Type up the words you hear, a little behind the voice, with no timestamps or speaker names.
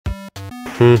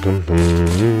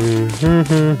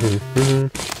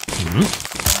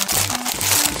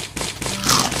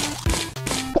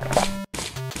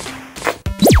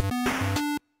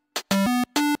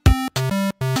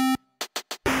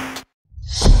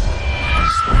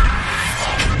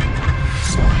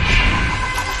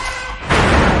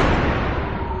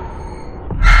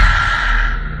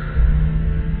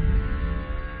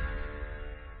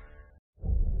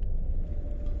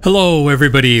Hello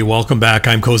everybody, welcome back.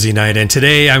 I'm Kozy Knight, and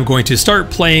today I'm going to start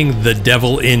playing The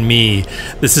Devil in Me.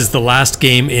 This is the last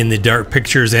game in the Dark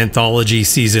Pictures Anthology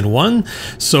Season 1,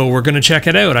 so we're going to check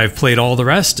it out. I've played all the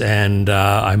rest, and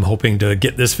I'm hoping to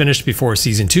get this finished before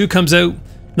Season 2 comes out.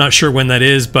 Not sure when that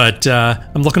is, but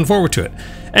I'm looking forward to it.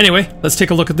 Anyway, let's take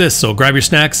a look at this. So grab your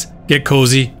snacks, get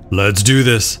cozy, let's do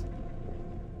this.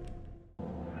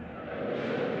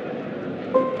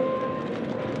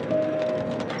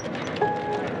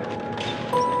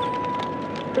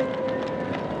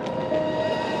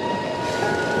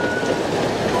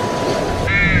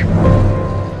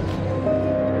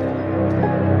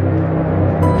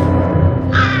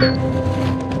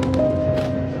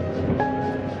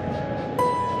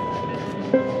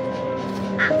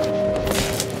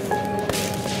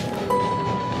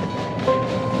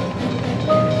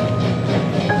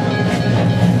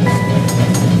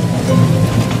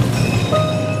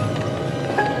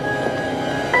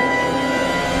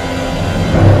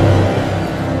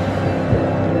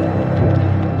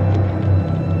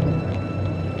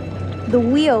 The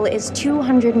wheel is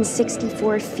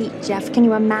 264 feet, Jeff. Can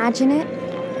you imagine it?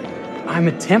 I'm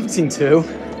attempting to.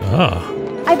 Ah.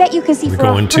 I bet you can see for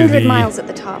 100 miles at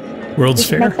the top. World's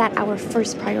Fair? We should make that our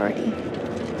first priority.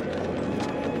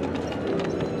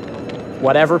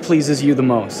 Whatever pleases you the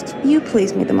most. You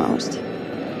please me the most.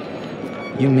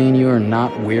 You mean you are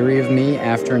not weary of me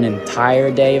after an entire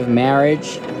day of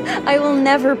marriage? I will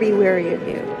never be weary of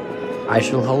you. I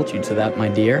shall hold you to that, my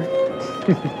dear.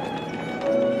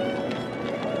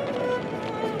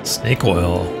 Snake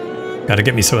oil. Gotta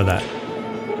get me some of that.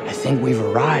 I think we've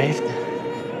arrived.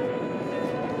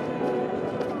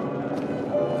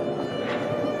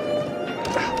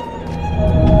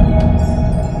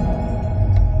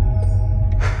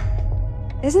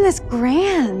 Isn't this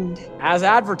grand? As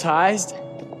advertised.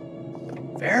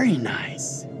 Very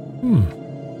nice.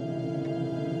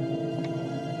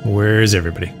 Where is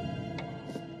everybody?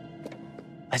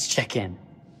 Let's check in.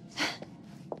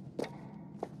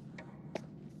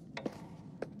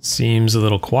 Seems a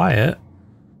little quiet.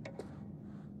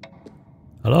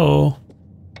 Hello?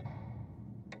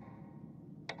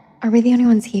 Are we the only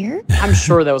ones here? I'm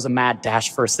sure there was a mad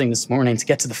dash first thing this morning to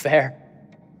get to the fair.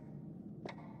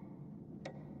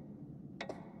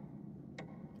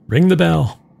 Ring the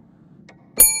bell.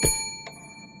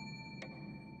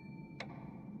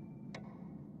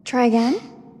 Try again?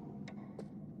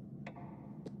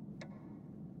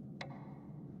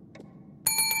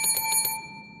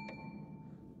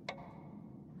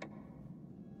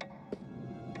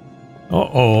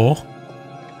 Uh-oh.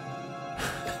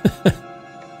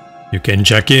 You can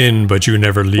check in, but you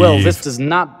never leave. Well, this does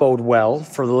not bode well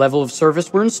for the level of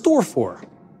service we're in store for.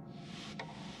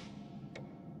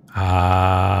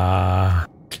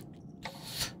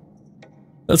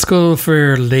 Let's go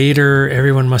for later.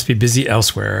 Everyone must be busy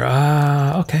elsewhere.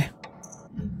 Okay.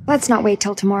 Let's not wait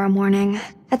till tomorrow morning.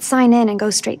 Let's sign in and go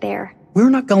straight there. We're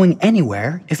not going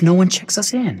anywhere if no one checks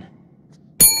us in.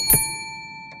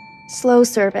 Slow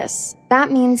service.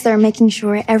 That means they're making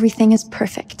sure everything is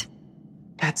perfect.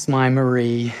 That's my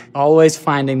Marie. Always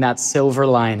finding that silver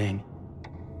lining.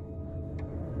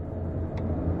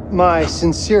 My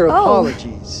sincere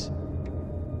apologies.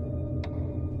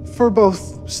 For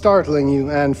both startling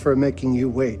you and for making you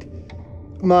wait.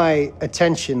 My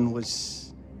attention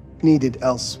was needed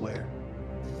elsewhere.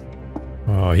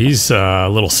 Oh, he's a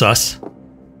little sus.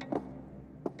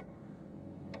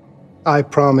 I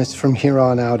promise from here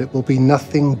on out it will be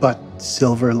nothing but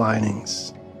silver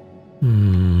linings.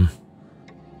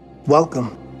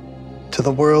 Welcome to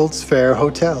the World's Fair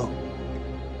Hotel.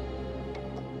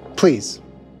 Please,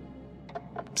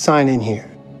 sign in here.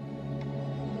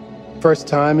 First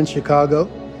time in Chicago?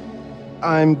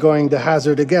 I'm going to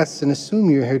hazard a guess and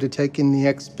assume you're here to take in the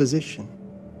exposition.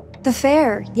 The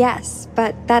fair, yes,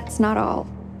 but that's not all.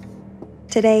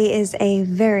 Today is a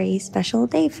very special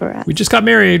day for us. We just got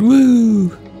married.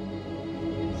 Woo!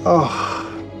 Oh,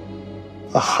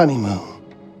 a honeymoon.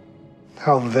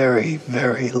 How very,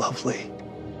 very lovely.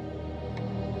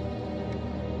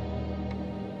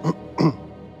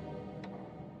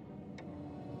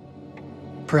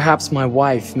 Perhaps my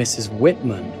wife, Mrs.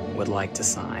 Whitman, would like to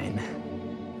sign.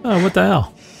 Oh, what the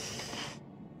hell?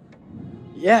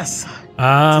 Yes.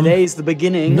 Today's the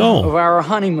beginning of our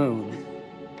honeymoon.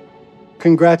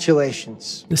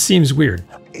 Congratulations. This seems weird.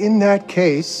 In that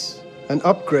case, an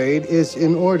upgrade is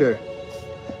in order.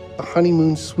 A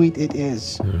honeymoon suite it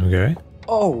is. Okay.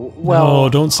 Oh, well... No,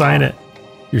 don't sign it.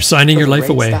 You're signing your life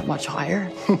away. That much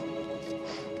higher?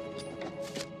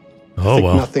 Oh,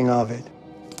 well. Nothing of it.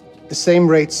 The same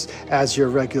rates as your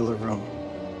regular room.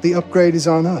 The upgrade is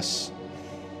on us.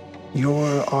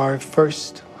 You're our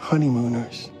first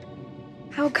honeymooners.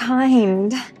 How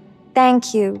kind.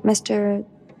 Thank you, Mr.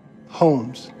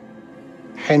 Holmes.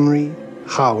 Henry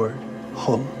Howard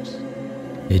Holmes.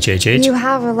 HHH. You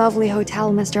have a lovely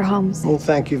hotel, Mr. Holmes. Well,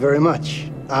 thank you very much.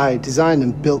 I designed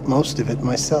and built most of it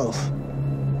myself.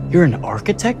 You're an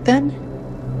architect, then?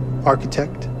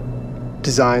 Architect,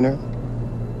 designer,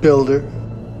 builder,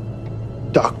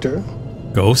 doctor,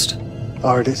 Ghost.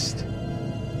 artist.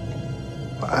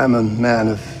 I'm a man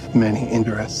of many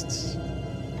interests.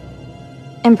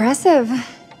 Impressive.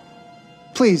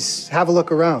 Please have a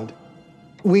look around.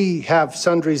 We have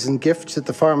sundries and gifts at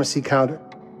the pharmacy counter.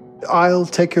 I'll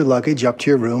take your luggage up to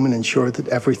your room and ensure that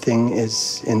everything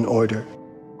is in order.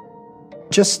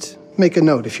 Just make a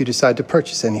note if you decide to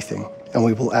purchase anything, and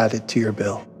we will add it to your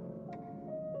bill.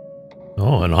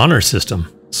 Oh, an honor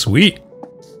system. Sweet.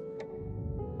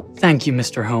 Thank you,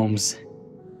 Mr. Holmes.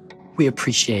 We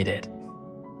appreciate it.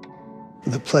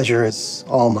 The pleasure is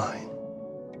all mine.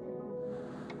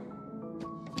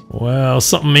 Well,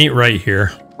 something ain't right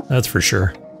here. That's for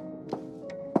sure.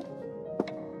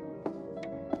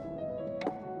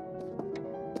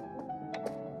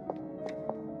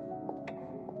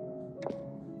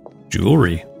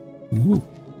 Jewelry. Ooh.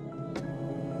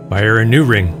 Buy her a new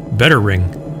ring. Better ring.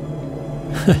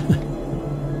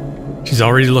 She's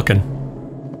already looking.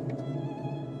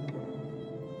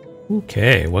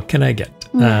 Okay, what can I get?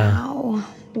 Now,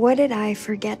 what did I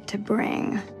forget to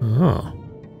bring? Oh,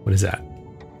 what is that?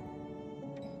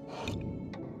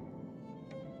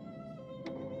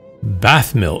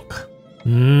 Bath milk.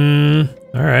 All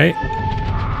right.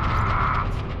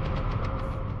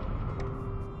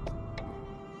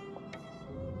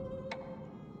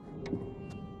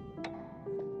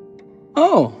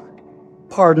 Oh,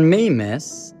 pardon me,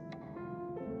 miss.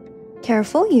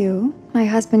 Careful you. My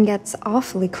husband gets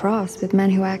awfully cross with men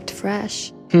who act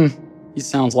fresh. He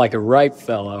sounds like a ripe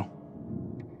fellow.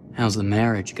 How's the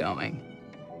marriage going?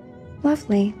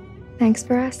 Lovely. Thanks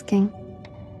for asking.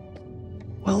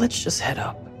 Well, let's just head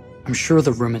up. I'm sure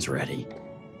the room is ready.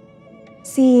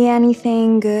 See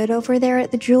anything good over there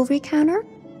at the jewelry counter?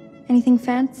 Anything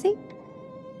fancy?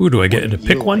 Ooh, do I get to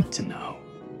pick one? To know.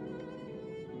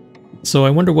 So I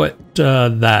wonder what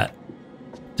that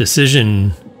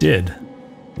decision did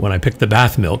when I picked the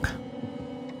bath milk.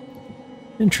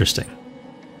 Interesting.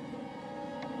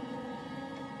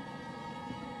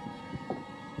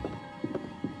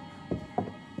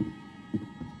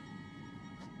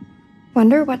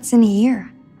 Wonder what's in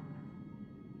here.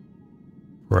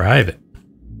 Private.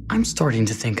 I'm starting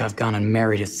to think I've gone and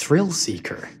married a thrill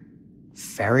seeker.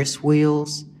 Ferris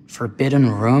wheels, forbidden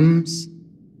rooms.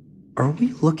 Are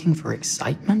we looking for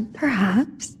excitement?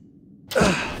 Perhaps.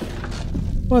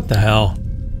 What the hell?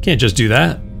 Can't just do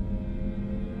that.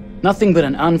 Nothing but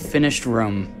an unfinished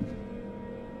room.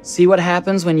 See what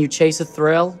happens when you chase a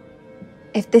thrill?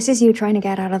 If this is you trying to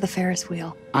get out of the Ferris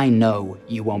wheel. I know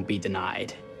you won't be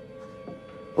denied.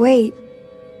 Wait.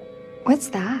 What's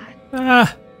that?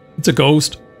 Ah, it's a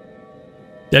ghost.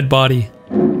 Dead body.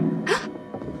 Don't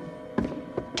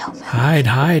move. Hide,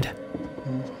 hide.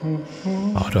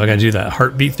 Oh, do I gotta do that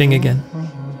heartbeat thing again?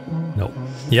 Nope.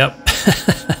 Yep.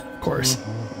 Of course.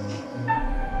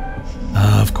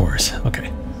 Of course.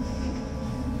 Okay.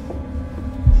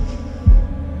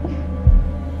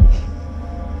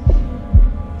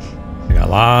 I got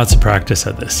lots of practice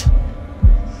at this.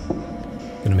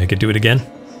 Gonna make it do it again.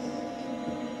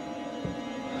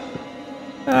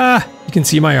 Ah, you can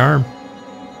see my arm.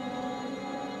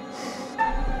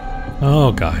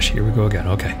 Oh gosh, here we go again.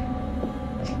 Okay.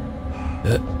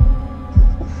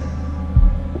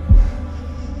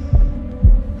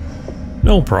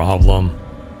 No problem.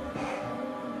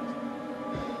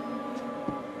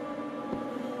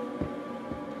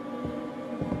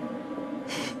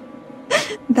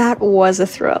 That was a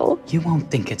thrill. You won't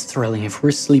think it's thrilling if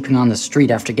we're sleeping on the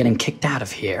street after getting kicked out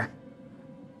of here.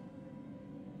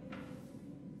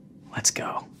 Let's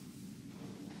go.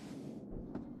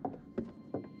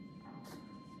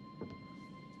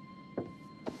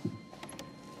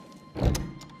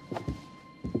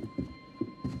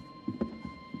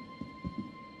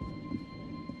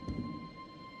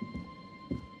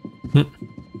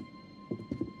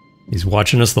 He's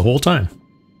watching us the whole time.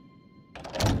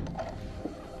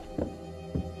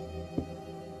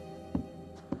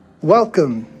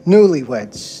 Welcome,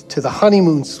 newlyweds, to the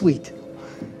honeymoon suite.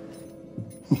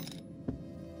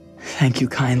 Thank you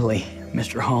kindly,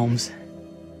 Mr. Holmes.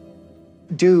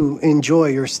 Do enjoy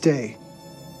your stay.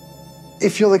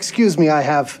 If you'll excuse me, I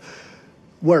have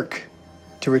work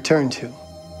to return to.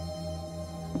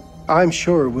 I'm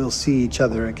sure we'll see each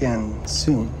other again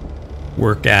soon.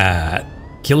 Work at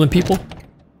killing people?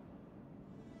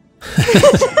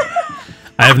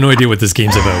 I have no idea what this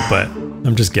game's about, but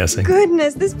I'm just guessing.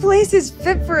 Goodness, this place is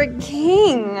fit for a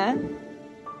king.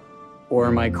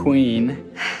 Or my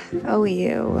queen. Oh,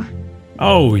 you.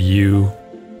 Oh, you.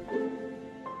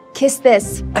 Kiss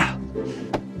this.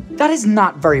 That is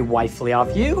not very wifely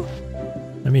of you.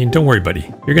 I mean, don't worry,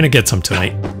 buddy. You're gonna get some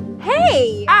tonight.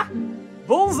 Hey!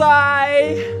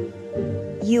 Bullseye!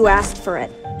 You asked for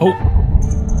it. Oh.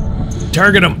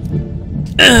 Target him.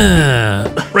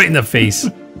 Right in the face.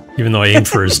 Even though I aimed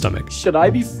for his stomach. Should I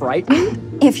be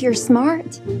frightened? If you're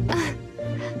smart.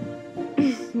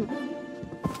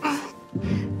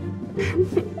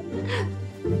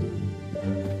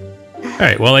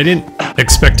 Alright, well, I didn't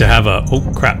expect to have a... Oh,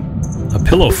 crap. A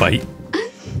pillow fight.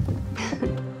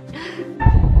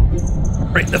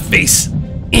 Right in the face.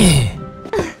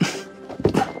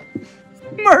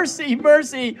 Mercy,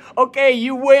 mercy! Okay,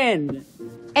 you win!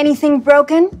 Anything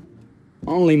broken?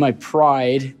 Only my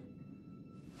pride.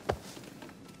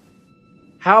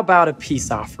 How about a peace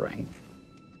offering?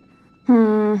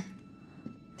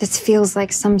 This feels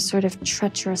like some sort of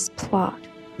treacherous plot.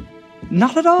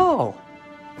 Not at all.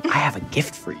 I have a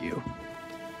gift for you.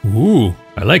 Ooh,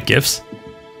 I like gifts.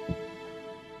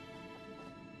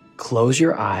 Close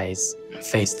your eyes and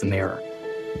face the mirror.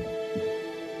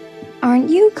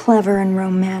 Aren't you clever and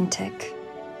romantic?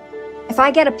 If I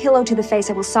get a pillow to the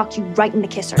face, I will sock you right in the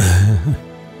kisser.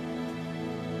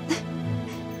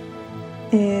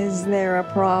 Is there a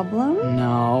problem?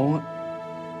 No.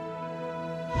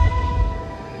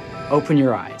 Open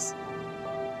your eyes.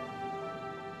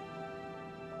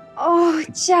 Oh,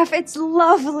 Jeff, it's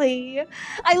lovely.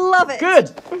 I love it.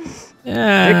 Good!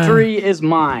 Yeah, Victory is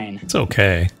mine. it's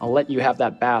okay. I'll let you have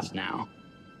that bath now.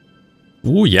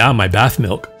 Ooh, yeah, my bath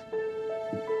milk.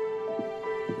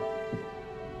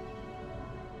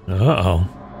 Uh-oh.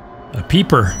 A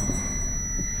peeper.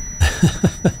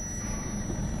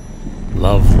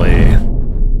 Lovely.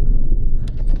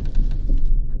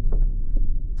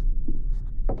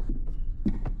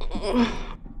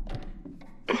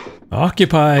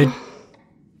 Occupied.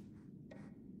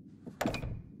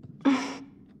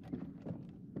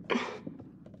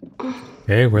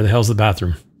 Okay, where the hell's the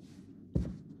bathroom?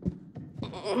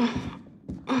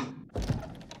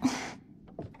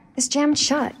 It's jammed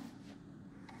shut.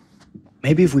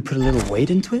 Maybe if we put a little weight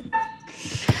into it?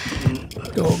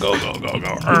 Go, go, go, go,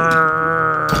 go.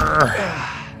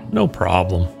 No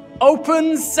problem.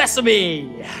 Open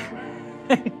sesame!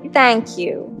 Thank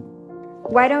you.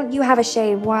 Why don't you have a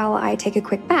shave while I take a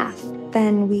quick bath?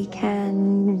 Then we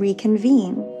can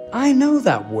reconvene. I know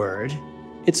that word.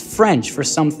 It's French for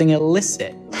something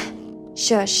illicit.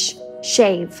 Shush.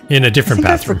 Shave. In a I different think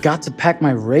I bathroom. forgot to pack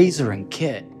my razor and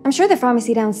kit. I'm sure the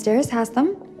pharmacy downstairs has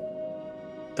them.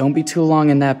 Don't be too long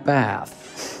in that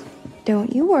bath.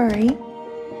 Don't you worry.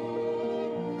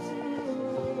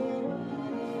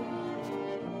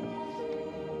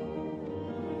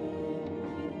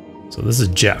 So this is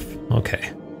Jeff.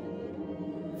 Okay.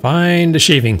 Find a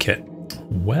shaving kit.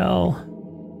 Well.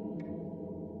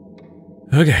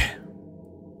 Okay.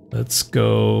 Let's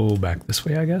go back this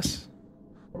way, I guess.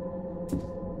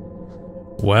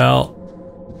 Well,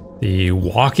 the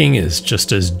walking is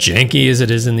just as janky as it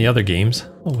is in the other games.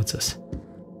 Oh, what's this?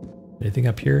 Anything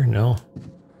up here? No.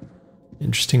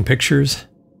 Interesting pictures?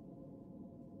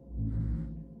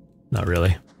 Not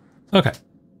really. Okay.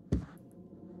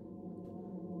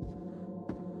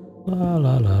 La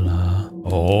la la la.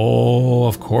 Oh,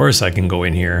 of course I can go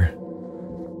in here.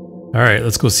 All right,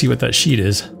 let's go see what that sheet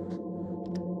is.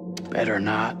 Better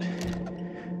not.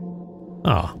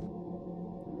 Oh.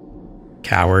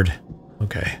 Coward.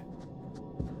 Okay.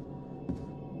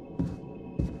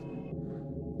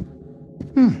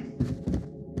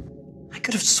 I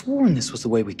could have sworn this was the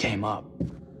way we came up.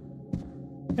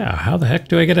 Yeah, how the heck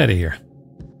do I get out of here?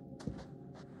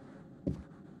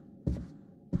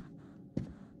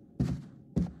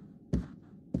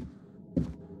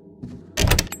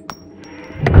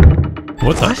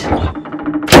 What the?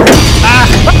 Ah!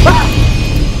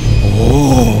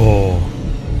 Oh!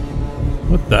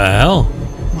 What the hell?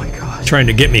 Oh my god. Trying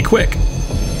to get me quick.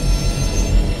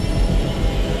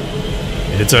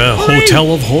 It's a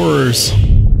hotel of horrors.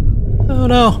 Oh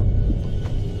no.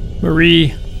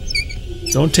 Marie,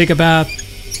 don't take a bath.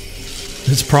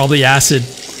 It's probably acid.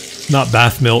 Not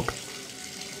bath milk.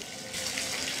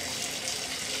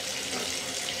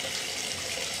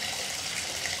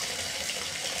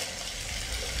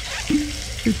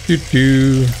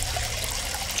 Do.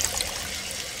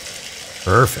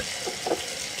 Perfect.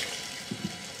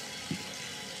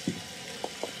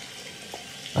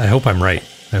 I hope I'm right.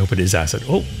 I hope it is acid.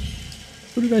 Oh,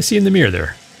 who did I see in the mirror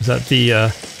there? Is that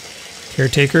the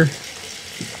caretaker?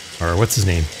 Or what's his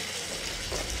name?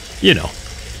 You know.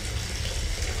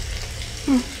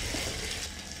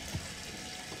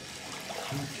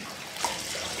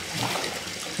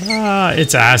 Ah,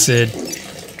 it's acid.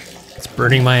 It's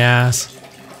burning my ass.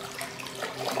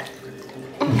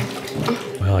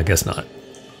 Well, I guess not.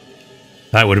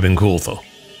 That would have been cool, though.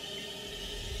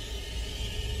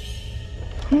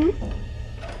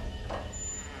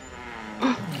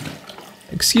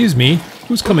 Excuse me,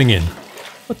 who's coming in?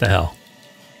 What the hell?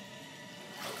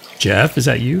 Jeff, is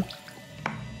that you?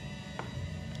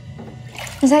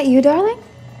 Is that you, darling?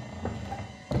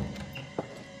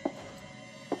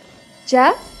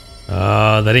 Jeff?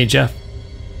 That ain't Jeff.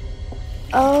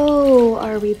 Oh,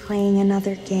 are we playing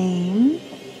another game?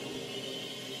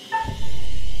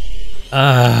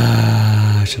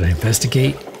 Should I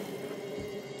investigate?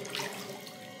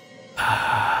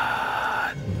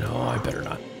 No, I better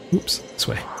not. Oops, this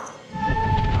way.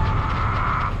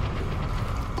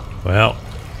 Well,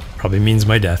 probably means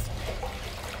my death.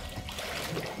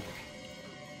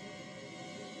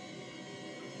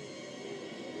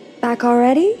 Back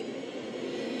already?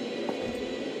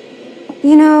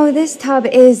 You know, this tub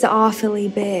is awfully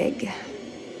big.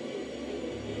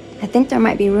 I think there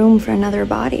might be room for another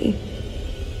body.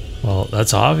 Well,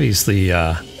 that's obviously,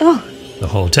 the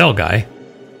hotel guy.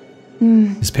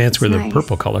 His pants were the nice.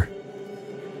 purple color.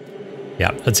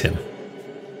 Yeah, that's him.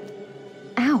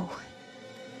 Ow.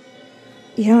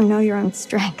 You don't know your own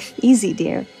strength. Easy,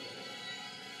 dear.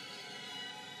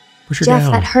 Push her Jeff,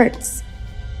 down. that hurts.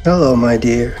 Hello, my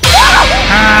dear.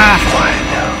 Quiet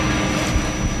now.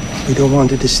 We don't want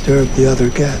to disturb the other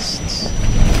guests.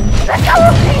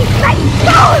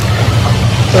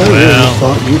 I really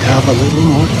thought you'd have a little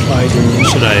more fight in you.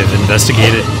 Should I have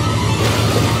investigated?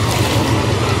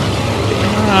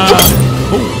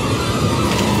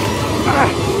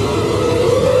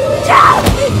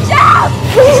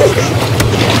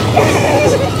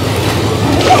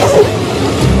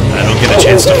 I don't get a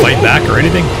chance to fight back or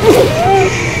anything.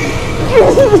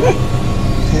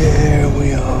 There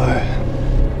we are.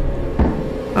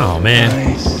 Oh man.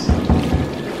 Nice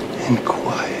and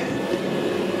quiet.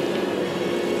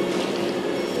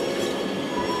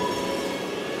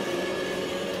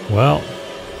 Well,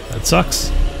 that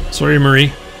sucks. Sorry,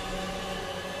 Marie.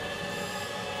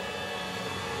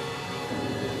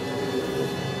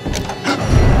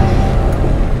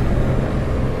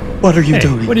 What are you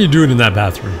doing? What are you doing in that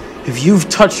bathroom? If you've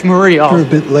touched Marie, You're I'll... a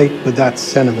bit late with that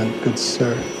sentiment, good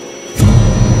sir.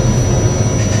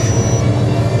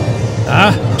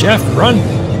 Ah, Jeff, run.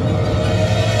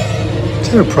 Is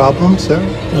there a problem, sir?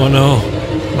 Oh no,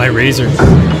 my razor.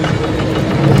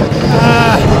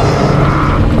 Ah.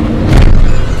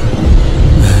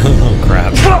 Oh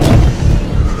crap.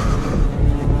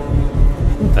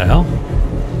 What the hell?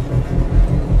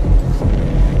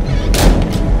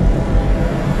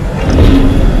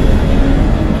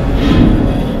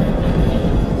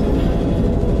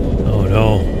 Oh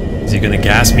no. Is he gonna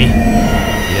gas me?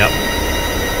 Yep.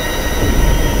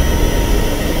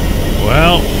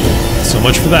 Well, so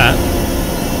much for that.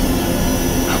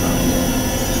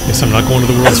 Guess I'm not going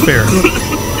to the World's Fair.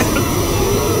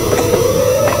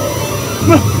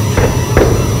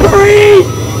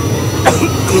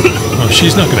 Oh,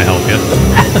 she's not going to help you.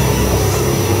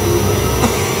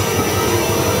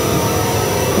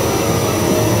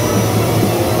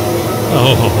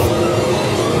 Oh.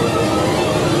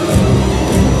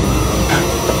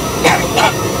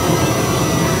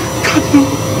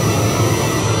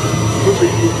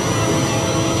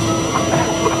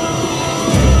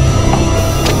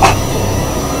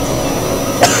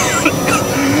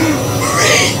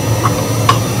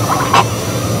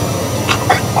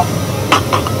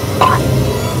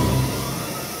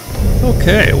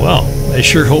 Okay, well, I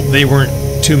sure hope they weren't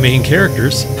two main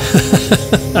characters.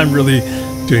 I'm really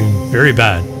doing very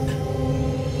bad.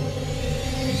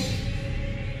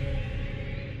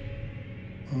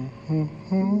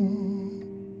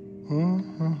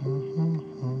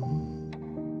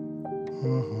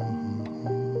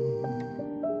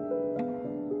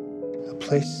 A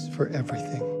place for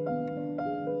everything.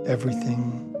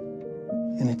 Everything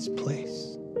in its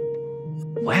place.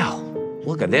 Wow,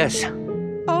 look at this.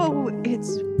 Oh,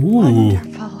 it's Ooh,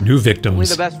 wonderful. new Only victims.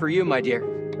 the best for you, my dear.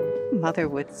 Mother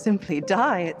would simply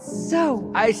die. It's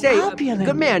so I say, opulent.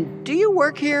 good man, do you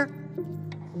work here?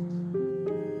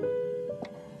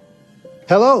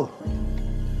 Hello.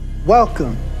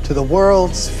 Welcome to the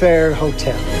World's Fair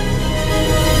Hotel.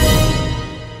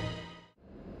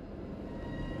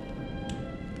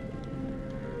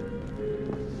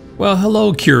 Well,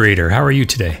 hello, curator. How are you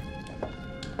today?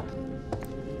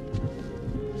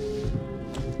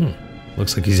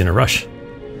 Looks like he's in a rush.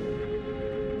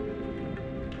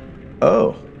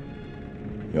 Oh,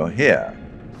 you're here.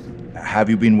 Have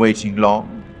you been waiting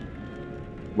long?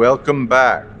 Welcome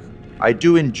back. I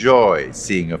do enjoy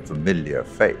seeing a familiar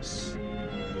face.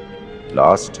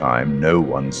 Last time, no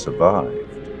one survived.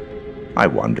 I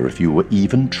wonder if you were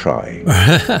even trying.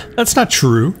 That's not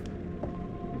true.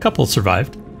 A couple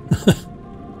survived.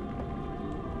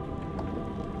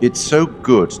 It's so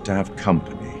good to have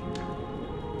company.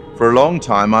 For a long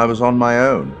time, I was on my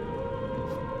own.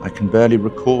 I can barely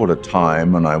recall a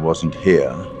time when I wasn't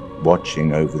here,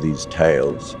 watching over these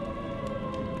tales.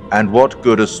 And what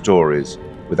good are stories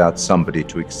without somebody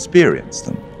to experience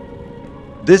them?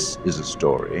 This is a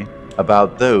story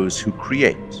about those who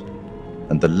create,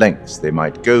 and the lengths they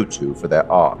might go to for their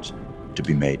art to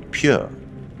be made pure.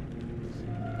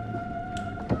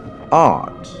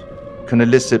 Art can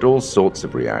elicit all sorts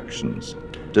of reactions.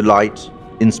 Delight,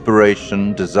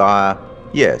 inspiration, desire,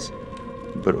 yes,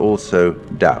 but also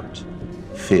doubt,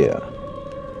 fear,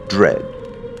 dread.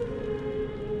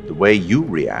 The way you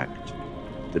react,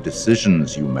 the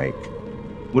decisions you make,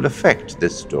 will affect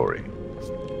this story.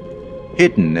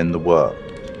 Hidden in the world,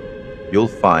 you'll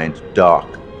find dark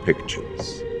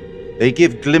pictures. They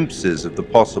give glimpses of the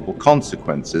possible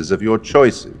consequences of your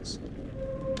choices.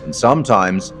 And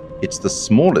sometimes it's the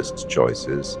smallest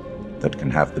choices that can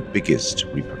have the biggest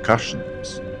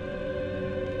repercussions.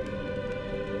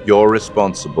 You're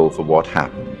responsible for what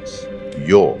happens.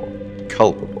 You're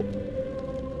culpable.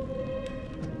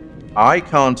 I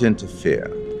can't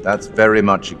interfere. That's very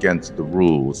much against the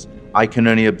rules. I can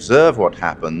only observe what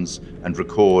happens and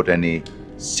record any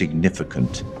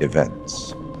significant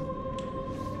events.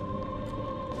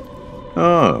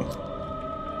 Oh.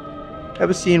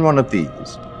 Ever seen one of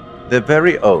these? They're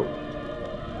very old.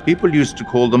 People used to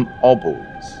call them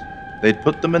obols. They'd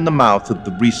put them in the mouth of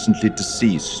the recently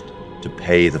deceased to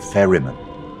pay the ferryman.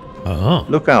 Oh.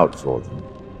 Look out for them.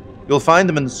 You'll find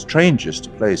them in the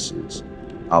strangest places.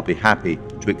 I'll be happy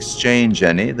to exchange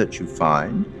any that you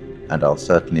find, and I'll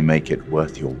certainly make it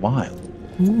worth your while.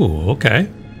 Ooh, okay.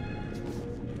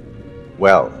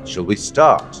 Well, shall we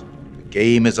start? The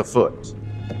game is afoot.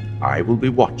 I will be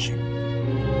watching.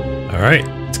 All right,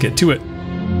 let's get to it.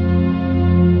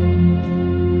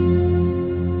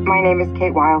 My name is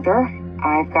Kate Wilder.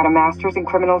 I've got a master's in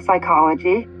criminal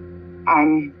psychology.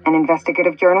 I'm an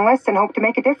investigative journalist and hope to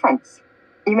make a difference.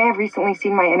 You may have recently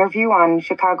seen my interview on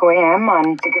Chicago AM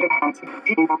on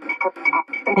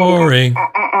Boring.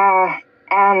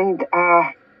 And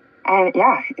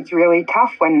yeah, it's really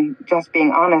tough when just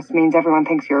being honest means everyone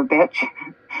thinks you're a bitch.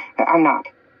 I'm not.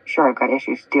 Sure, I've got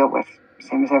issues to deal with,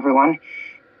 same as everyone.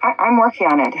 I'm working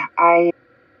on it.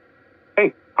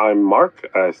 Hey, I'm Mark.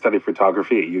 I study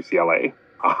photography at UCLA.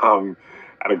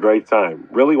 Had a great time.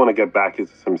 Really want to get back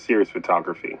into some serious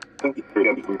photography. But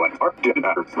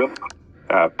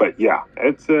yeah,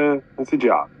 it's a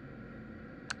job.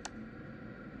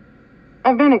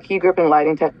 I've been a key grip and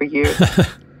lighting tech for years.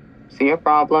 See a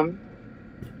problem,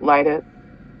 light it.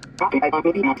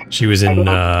 She was in,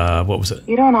 what was it?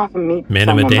 You don't often meet Man of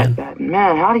someone Medan? like that.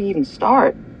 Man, how do you even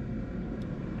start?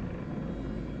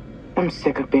 I'm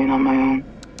sick of being on my own.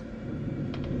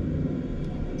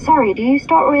 Sorry, do you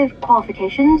start with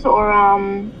qualifications or,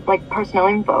 like personnel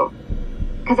info?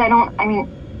 Because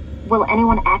will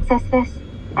anyone access this?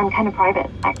 I'm kind of private,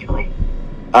 actually.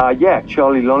 Yeah,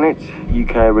 Charlie Lonitz,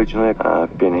 UK originally.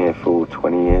 I've been here for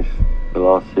 20 years. The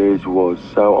last series was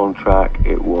so on track.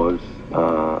 It was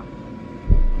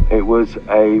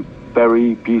a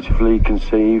very beautifully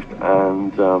conceived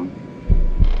and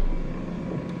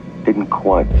didn't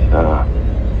quite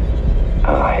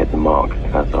hit the mark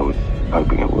as I was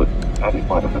hoping it would.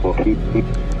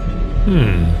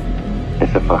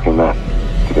 It's a fucking mess,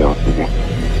 to be honest with you.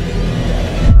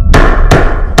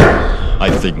 I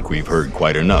think we've heard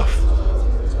quite enough.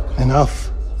 Enough?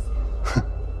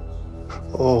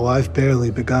 Oh, I've barely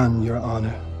begun, Your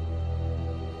Honor.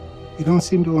 You don't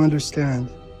seem to understand.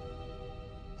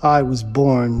 I was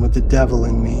born with the devil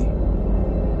in me.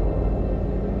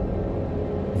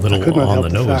 A little I could not on help the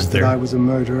the nose fact there. that I was a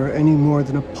murderer any more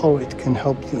than a poet can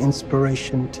help the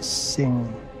inspiration to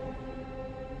sing.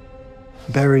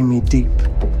 Bury me deep,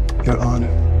 Your Honor.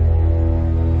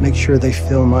 make sure they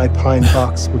fill my pine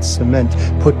box with cement,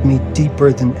 put me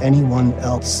deeper than anyone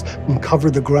else, and cover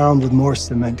the ground with more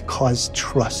cement, 'cause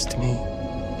trust me,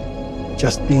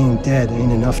 just being dead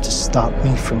ain't enough to stop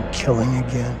me from killing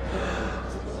again.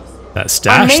 That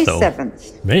stash, On May though.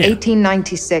 7th, Man.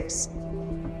 1896,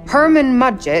 Herman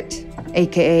Mudgett,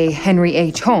 aka Henry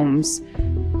H. Holmes,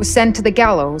 was sent to the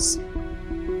gallows.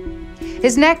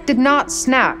 His neck did not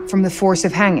snap from the force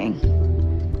of hanging.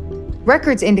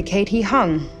 Records indicate he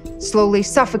hung, slowly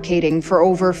suffocating for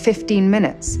over 15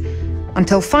 minutes,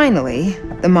 until finally,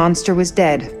 the monster was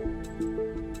dead.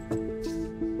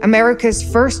 America's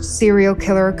first serial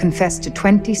killer confessed to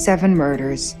 27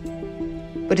 murders.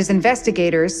 But as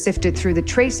investigators sifted through the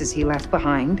traces he left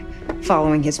behind,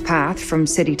 following his path from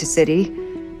city to city,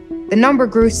 the number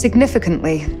grew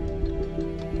significantly.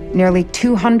 Nearly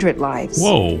 200 lives.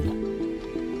 Whoa.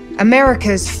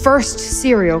 America's first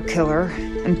serial killer,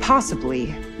 and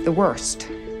possibly the worst.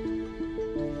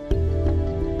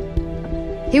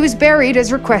 He was buried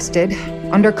as requested,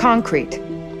 under concrete.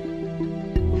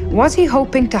 Was he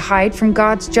hoping to hide from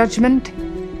God's judgment?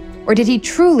 Or did he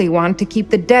truly want to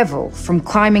keep the devil from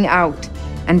climbing out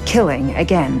and killing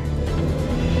again?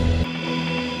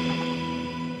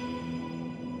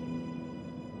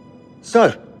 So,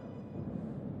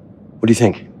 what do you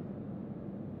think?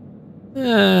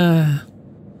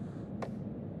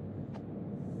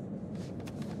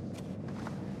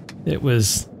 It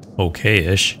was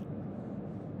okay-ish.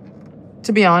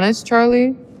 To be honest,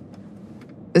 Charlie,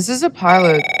 this is a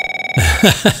pilot.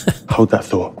 Hold that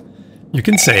thought. You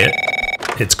can say it.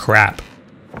 It's crap.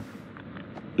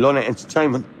 Lonnet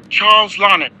Entertainment. Charles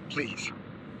Lonnet, please.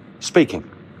 Speaking.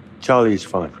 Charlie is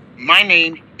fine. My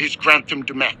name is Grantham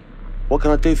Dumet. What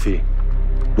can I do for you,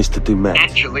 Mr. Dumet?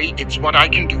 Actually, it's what I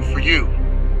can do for you.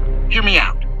 Hear me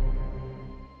out.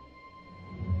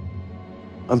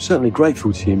 I'm certainly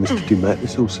grateful to you, Mr. Dumet.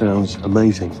 This all sounds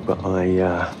amazing, but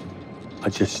I'm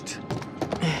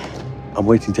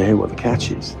waiting to hear what the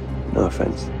catch is. No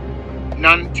offense.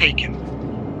 None taken.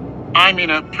 I'm in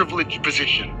a privileged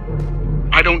position.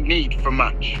 I don't need for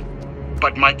much,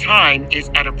 but my time is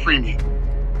at a premium.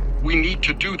 We need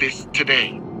to do this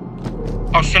today.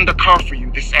 I'll send a car for you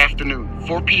this afternoon,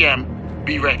 4 p.m.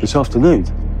 Be ready. This afternoon?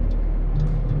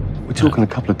 We're talking a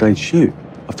couple of days shoot.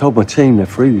 I've told my team they're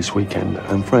free this weekend,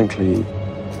 and frankly,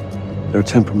 they're a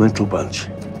temperamental bunch.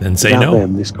 Then say Without no.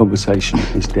 them, this conversation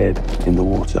is dead in the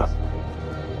water.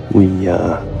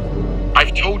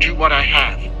 I've told you what I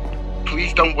have.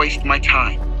 Please don't waste my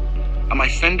time. Am I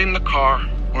sending the car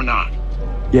or not?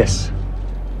 Yes,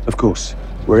 of course.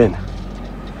 We're in.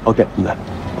 I'll get them there.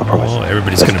 I promise. Oh,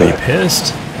 everybody's going to be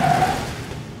pissed.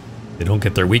 They don't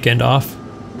get their weekend off.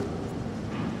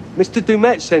 Mr.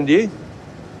 Dumet send you.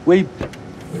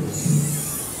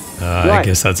 I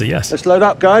guess that's a yes. Let's load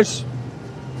up, guys.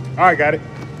 All right, got it.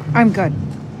 I'm good.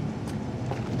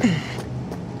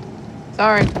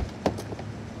 Sorry.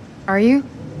 Are you?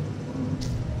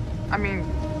 I mean,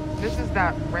 this is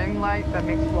that ring light that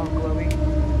makes you all glowy.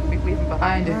 We leave it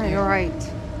behind if You're right.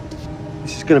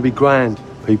 This is going to be grand,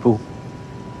 people.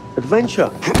 Adventure.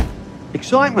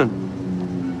 Excitement.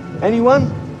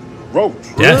 Anyone?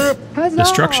 Roach. Death.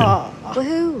 Destruction.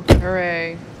 Woohoo!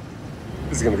 Hooray.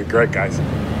 This is gonna be great, guys.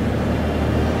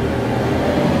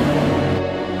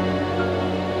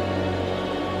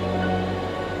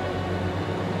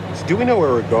 So do we know where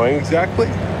we're going exactly?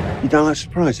 You don't like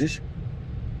surprises?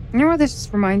 You know what this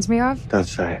reminds me of? Don't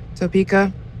say it.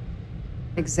 Topeka?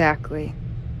 Exactly.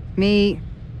 Me,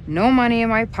 no money in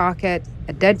my pocket,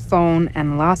 a dead phone,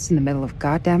 and lost in the middle of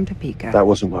goddamn Topeka. That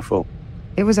wasn't my fault.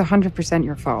 It was 100%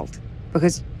 your fault.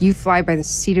 Because you fly by the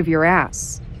seat of your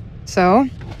ass. So,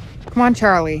 come on,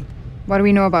 Charlie. What do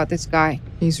we know about this guy?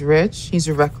 He's rich, he's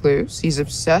a recluse, he's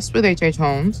obsessed with H.H.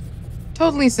 Holmes.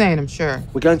 Totally sane, I'm sure.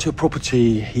 We're going to a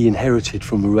property he inherited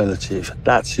from a relative.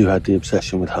 That's who had the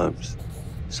obsession with Holmes.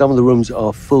 Some of the rooms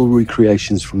are full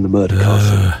recreations from the murder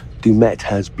castle. Dumet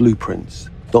has blueprints,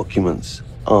 documents,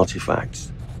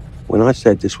 artifacts. When I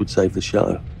said this would save the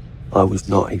show, I was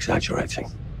not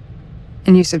exaggerating.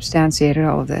 And you substantiated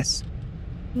all of this?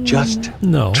 Just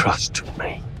No. trust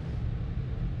me.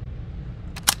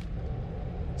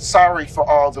 Sorry for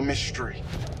all the mystery.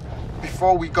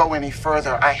 Before we go any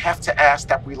further, I have to ask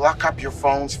that we lock up your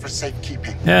phones for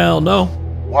safekeeping. Hell no.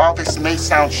 While this may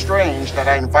sound strange that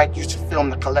I invite you to film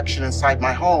the collection inside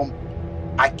my home,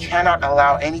 I cannot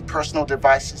allow any personal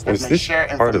devices that Was may this share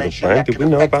part of the information plan? that Did could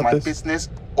we know affect about my this? business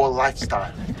or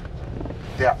lifestyle.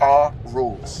 There are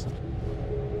rules.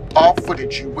 All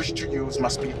footage you wish to use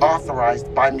must be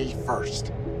authorized by me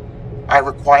first. I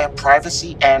require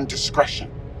privacy and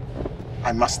discretion.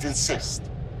 I must insist.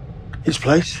 His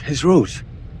place, his rules.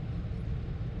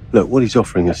 Look, what he's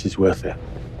offering us is worth it.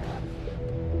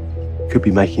 Could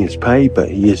be making us pay, but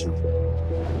he isn't.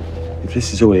 If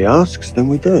this is all he asks, then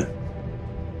we do it.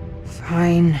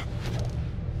 Fine.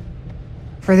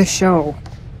 For the show.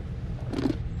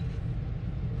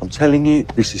 I'm telling you,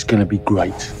 this is going to be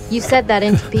great. You said that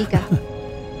in Topeka.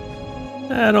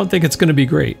 I don't think it's going to be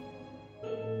great.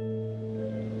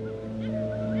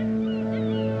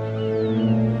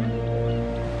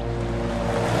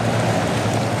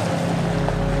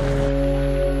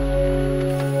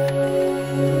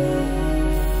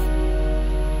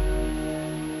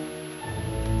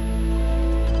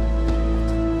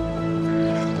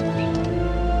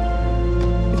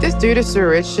 If this dude is so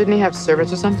rich, shouldn't he have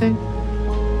servants or something?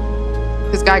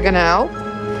 This guy gonna help?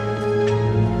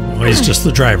 Oh, he's just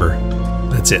the driver.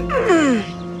 That's it.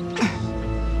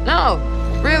 No,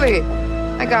 really.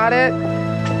 I got it.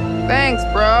 Thanks,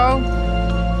 bro.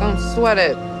 Don't sweat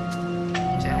it.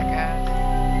 Jackass.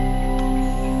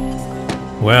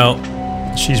 Well,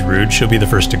 she's rude. She'll be the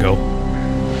first to go.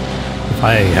 If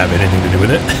I have anything to do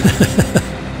with it.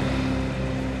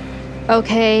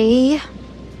 Okay.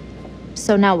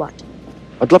 So now what?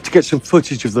 I'd love to get some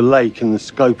footage of the lake and the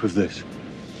scope of this.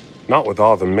 Not with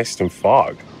all the mist and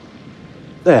fog.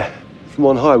 There. From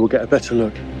on high, we'll get a better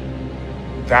look.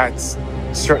 That's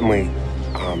certainly,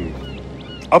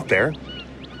 up there.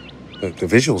 The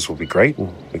visuals will be great,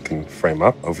 and we can frame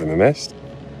up over the mist.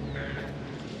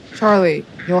 Charlie,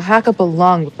 you'll hack up a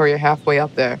lung before you're halfway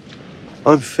up there.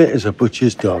 I'm fit as a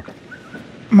butcher's dog.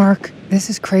 Mark, this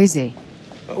is crazy.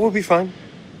 We'll be fine.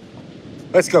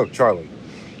 Let's go, Charlie.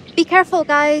 Be careful,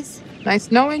 guys. Nice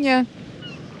knowing you.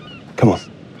 Come on.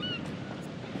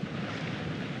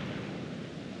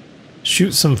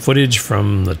 Shoot some footage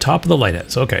from the top of the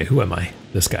lighthouse. Okay, who am I?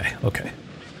 This guy. Okay.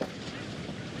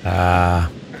 How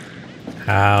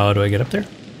do I get up there?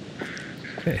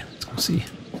 Okay, let's go see.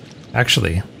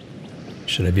 Actually,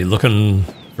 should I be looking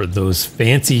for those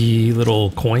fancy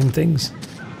little coin things?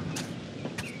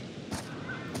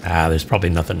 There's probably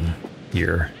nothing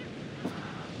here.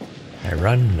 Can I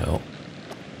run? No.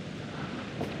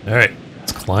 Alright,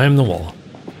 let's climb the wall.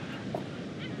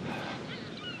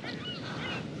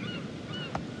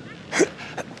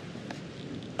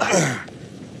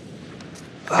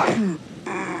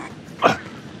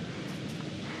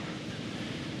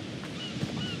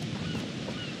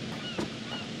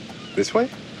 This way?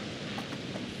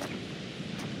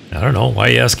 I don't know. Why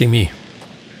are you asking me?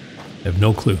 I have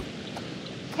no clue.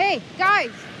 Hey, guys,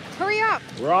 hurry up.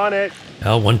 We're on it.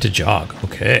 L1 to jog.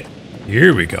 Okay.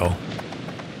 Here we go.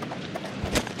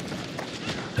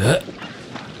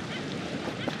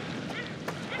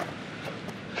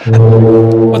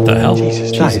 What the hell?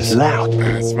 Jesus, that is loud.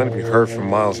 It's meant to be heard from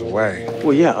miles away.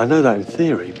 Well, yeah, I know that in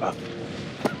theory, but...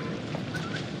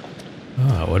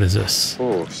 What is this?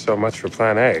 Oh, so much for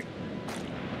plan A.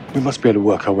 We must be able to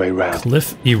work our way around.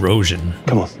 Cliff erosion.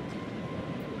 Come on.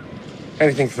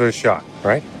 Anything for the shot,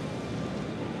 right?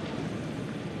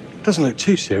 Doesn't look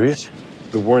too serious.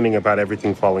 The warning about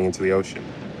everything falling into the ocean.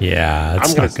 Yeah, it's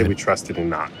I'm going not to say good. we trust it and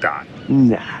not die.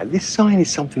 Nah, this sign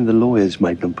is something the lawyers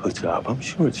made them put up. I'm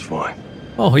sure it's fine.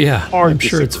 Oh, yeah. Hard I'm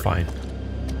sure it's disagree. fine.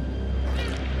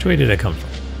 Which way did I come from?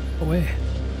 Away.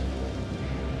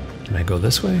 Can I go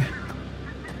this way?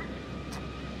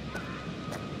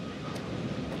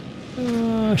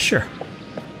 Sure.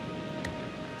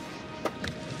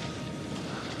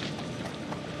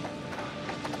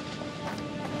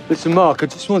 Listen, Mark, I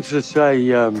just wanted to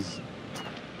say,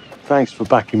 thanks for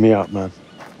backing me up, man.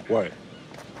 What?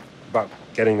 About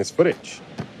getting this footage?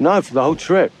 No, for the whole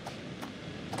trip.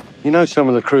 You know some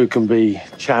of the crew can be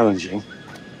challenging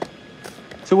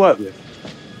to work with.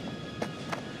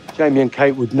 Jamie and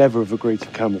Kate would never have agreed to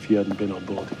come if you hadn't been on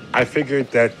board. I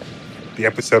figured that the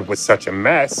episode was such a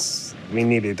mess, we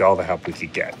needed all the help we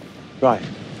could get. Right.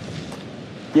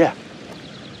 Yeah.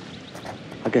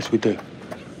 I guess we do.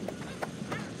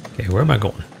 Okay, where am I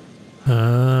going?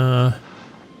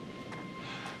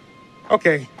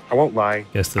 Okay, I won't lie.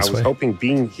 Guess this I was way. hoping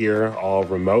being here all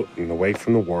remote and away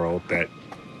from the world that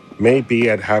maybe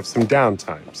I'd have some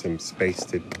downtime, some space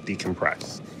to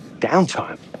decompress.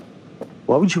 Downtime?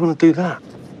 Why would you want to do that?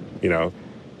 You know,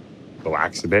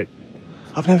 relax a bit.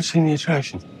 I've never seen the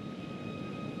attraction.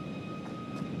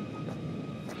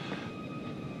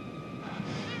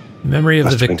 Memory of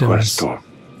Must the have been quite a victims. storm.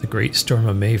 The Great Storm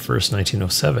of May 1st,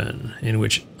 1907, in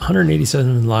which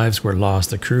 187 lives were lost,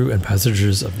 the crew and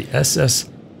passengers of the SS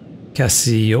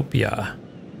Cassiopeia.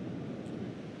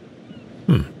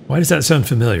 Why does that sound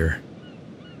familiar?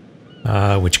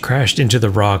 Which crashed into the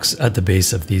rocks at the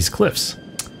base of these cliffs.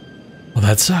 Well,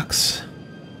 that sucks.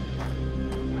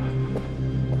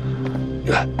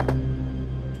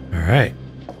 All right.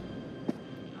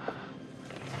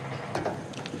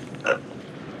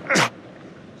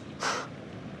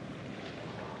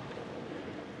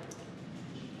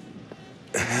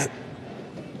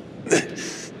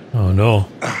 Oh no.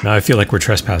 Now I feel like we're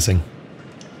trespassing.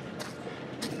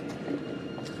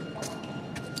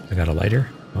 I got a lighter?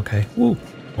 Okay. Woo.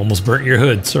 Almost burnt your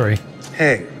hood. Sorry.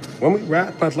 Hey, when we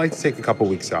wrap, I'd like to take a couple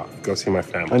weeks off. Go see my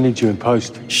family. I need you in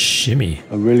post. Shimmy.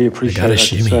 I really appreciate that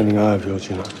shimmy. discerning eye of yours,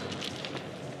 you know.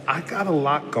 I got a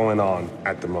lot going on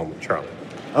at the moment, Charlie.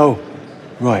 Oh,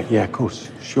 right, yeah, of course,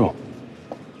 sure.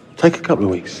 Take a couple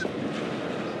of weeks.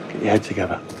 Get your head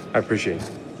together. I appreciate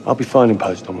it. I'll be fine in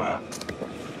post on my own.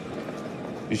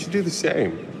 You should do the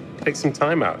same. Take some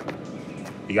time out.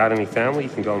 You got any family you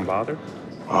can go and bother?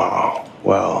 Oh,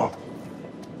 well.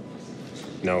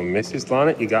 No, Mrs.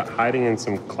 Lonnet, you got hiding in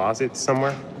some closet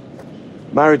somewhere?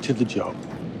 Married to the job.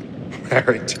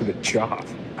 Married to the job?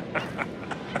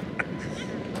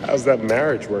 How's that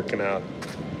marriage working out?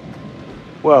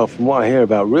 Well, from what I hear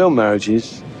about real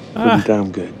marriages, pretty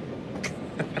damn good.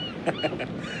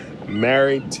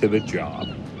 Married to the job.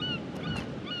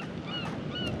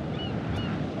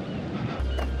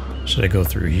 Should I go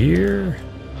through here?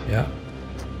 Yeah.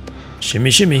 Shimmy,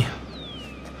 shimmy.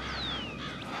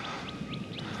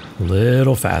 A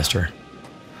little faster.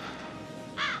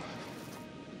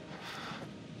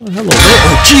 Oh, hello.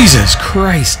 Oh, Jesus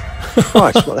Christ.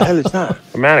 Christ, what the hell is that?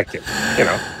 A mannequin. You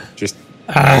know, just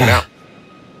hanging out.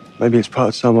 Maybe it's part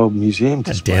of some old museum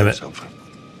display damn or it. something.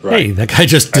 Right. Hey, that guy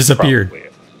just disappeared.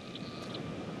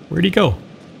 Where'd he go?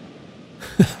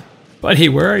 Buddy,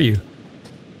 where are you?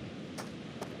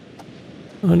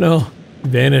 Oh no, he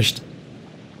vanished.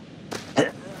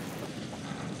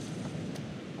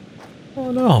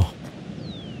 Oh no.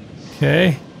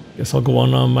 Okay, guess I'll go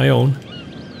on my own.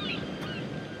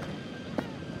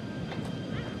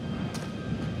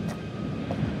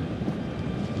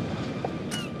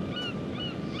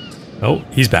 Oh,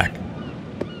 he's back.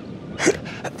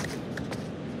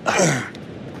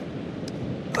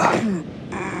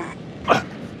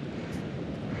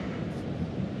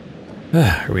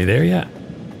 Are we there yet?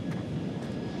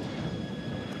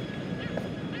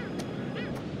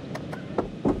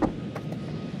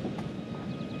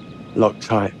 Locked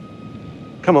tight.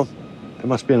 Come on. There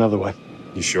must be another way.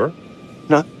 You sure?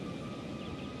 No.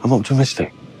 I'm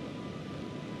optimistic.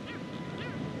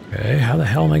 Okay, how the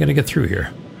hell am I going to get through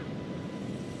here?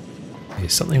 Okay,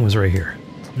 something was right here.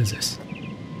 What is this?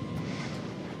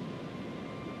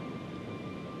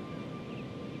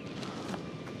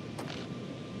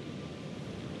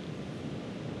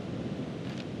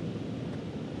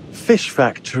 Fish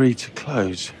factory to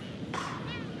close.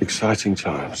 Exciting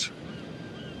times.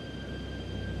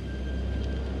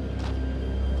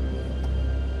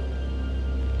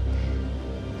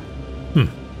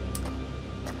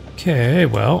 Okay,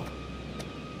 well,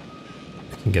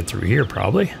 I can get through here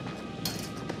probably.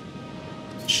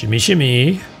 Shimmy,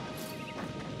 shimmy.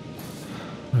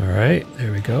 All right,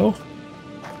 there we go.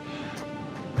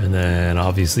 And then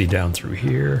obviously down through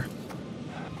here.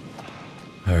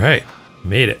 All right,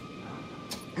 made it.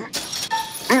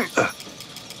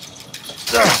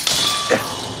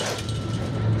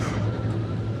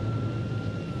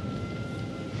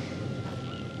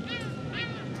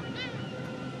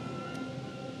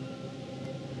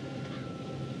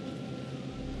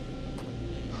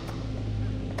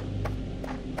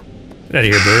 Get out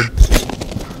of here, bird.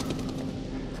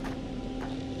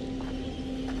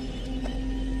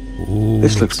 Ooh,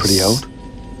 this looks pretty old.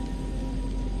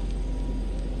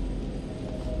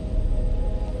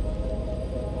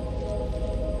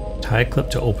 Tie clip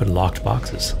to open locked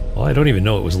boxes. Well, I don't even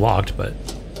know it was locked, but...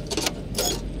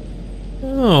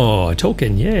 Oh, a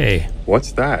token, yay.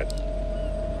 What's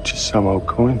that? Just some old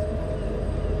coin.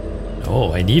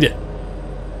 Oh, I need it.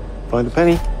 Find a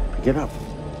penny, pick it up.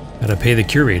 Gotta pay the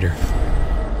curator.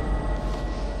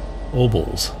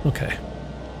 Obols, okay.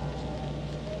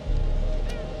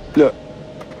 Look,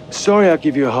 sorry I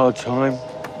give you a hard time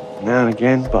now and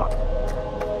again, but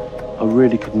I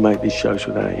really couldn't make these shows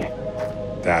without you.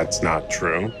 That's not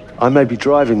true. I may be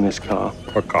driving this car.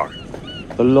 What car?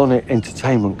 The Lonnet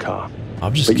Entertainment car.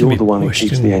 I'm just but you're the one who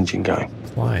keeps the engine going.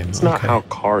 Climb. It's not how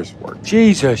cars work.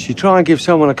 Jesus, you try and give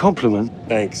someone a compliment.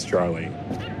 Thanks, Charlie.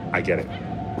 I get it.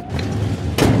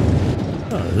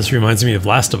 Oh, this reminds me of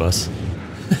Last of Us.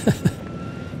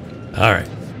 All right.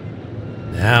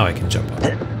 Now I can jump up.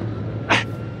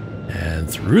 And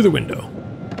through the window.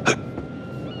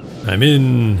 I'm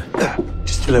in.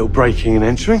 Just a little breaking and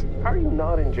entering. How are you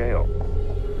not in jail?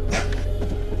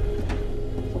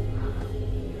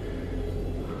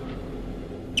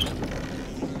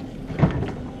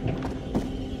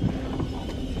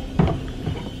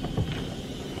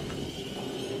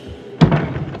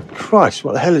 Christ,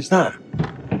 what the hell is that?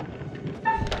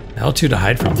 L2 to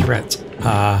hide from threats.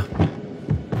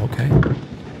 Okay.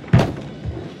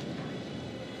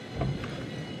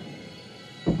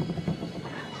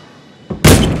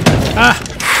 Ah!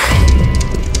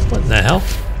 What the hell?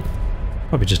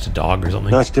 Probably just a dog or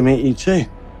something. Nice to meet you too.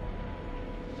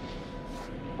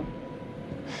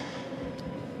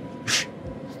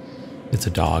 It's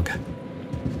a dog.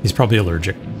 He's probably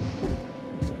allergic.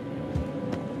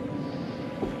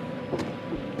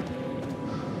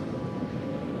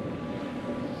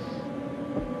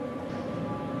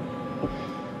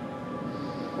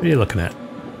 What are you looking at?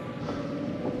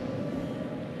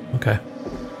 Okay.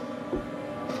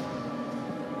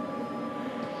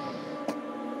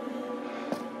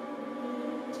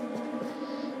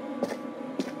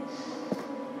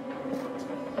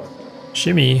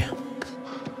 Shimmy.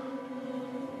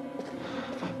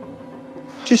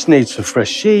 Just need some fresh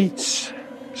sheets,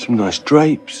 some nice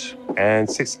drapes. And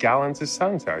 6 gallons of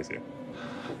sanitizer.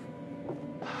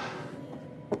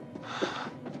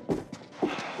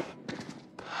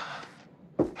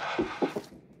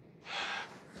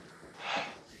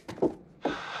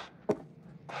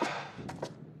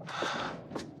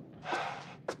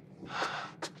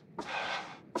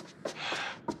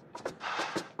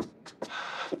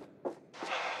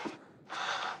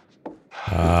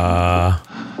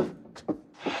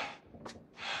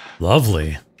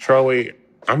 Lovely. Charlie,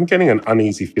 I'm getting an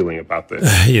uneasy feeling about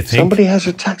this. You think? Somebody has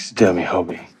a taxidermy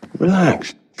hobby.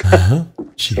 Relax.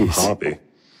 Some hobby.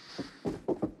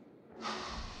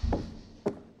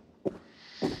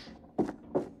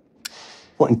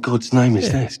 What in God's name is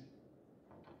this?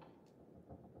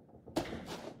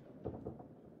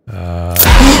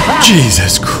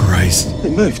 Jesus Christ.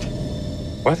 It moved.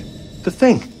 What? The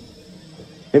thing.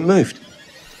 It moved.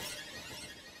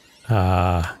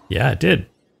 Yeah, it did.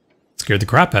 Scared the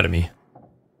crap out of me.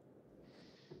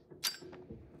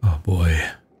 Oh boy.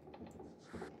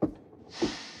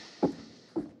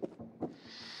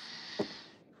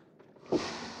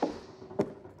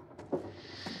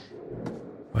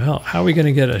 Well, how are we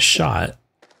gonna get a shot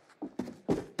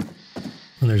when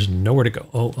there's nowhere to go?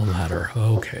 Oh, a ladder.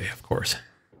 Okay, of course.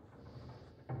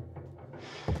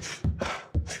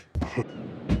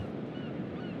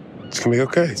 It's gonna be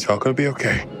okay. It's all gonna be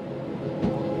okay.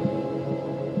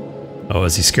 Oh,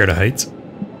 is he scared of heights?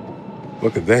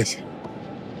 Look at this.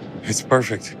 It's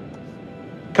perfect.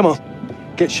 Come on,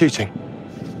 get shooting.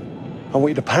 I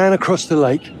want you to pan across the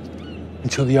lake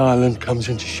until the island comes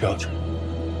into shot.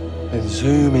 Then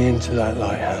zoom into that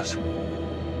lighthouse.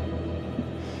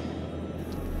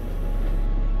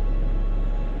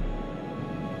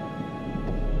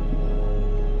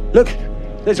 Look,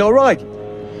 there's our ride.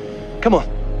 Come on,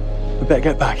 we better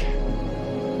get back.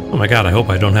 Oh my god, I hope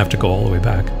I don't have to go all the way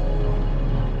back.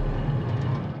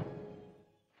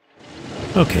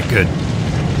 Okay, good.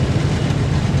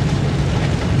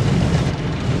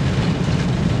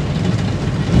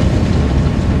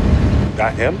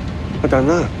 That him? I don't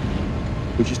know.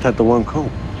 We just had the one call.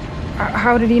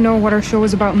 How did he know what our show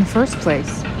was about in the first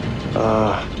place?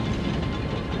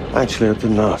 Actually, I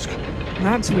didn't ask.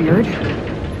 That's weird.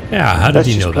 Yeah, how did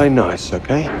he know Let's just play that? nice,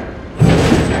 okay?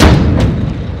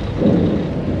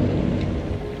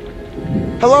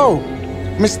 Hello,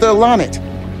 Mr. Lonnet.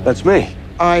 That's me.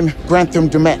 I'm Grantham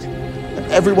Dumet.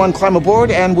 Everyone climb aboard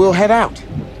and we'll head out.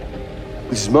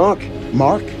 This is Mark.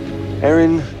 Mark?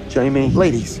 Erin, Jamie.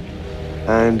 Ladies.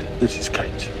 And this is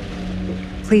Kate.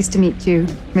 Pleased to meet you,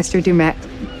 Mr. Dumet.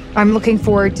 I'm looking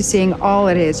forward to seeing all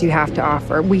it is you have to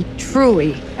offer. We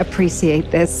truly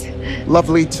appreciate this.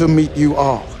 Lovely to meet you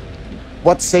all.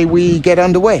 What say we get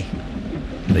underway?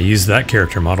 They used that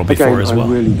character model before as well.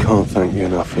 I really can't thank you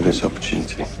enough for this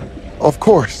opportunity. Of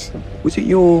course. Was it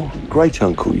your great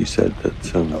uncle you said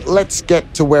that? Let's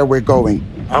get to where we're going.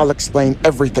 I'll explain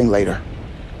everything later.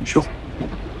 Sure.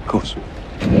 Of course.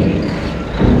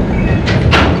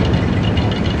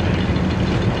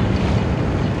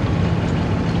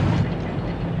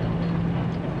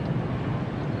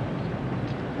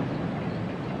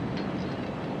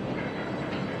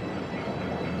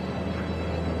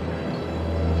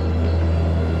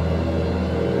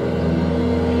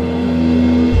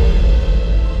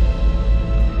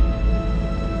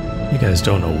 You guys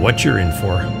don't know what you're in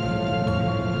for.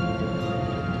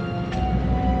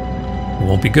 It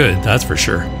won't be good, that's for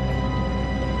sure.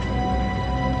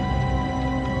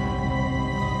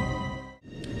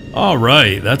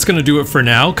 Alright, that's gonna do it for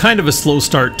now. Kind of a slow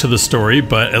start to the story,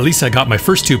 but at least I got my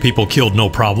first 2 people killed no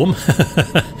problem.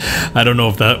 I don't know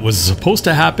if that was supposed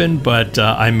to happen, but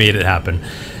I made it happen.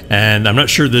 And I'm not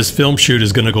sure this film shoot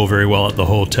is going to go very well at the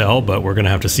hotel, but we're going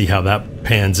to have to see how that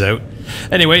pans out.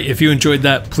 Anyway, if you enjoyed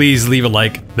that, please leave a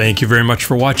like. Thank you very much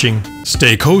for watching.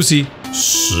 Stay cozy.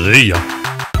 See ya.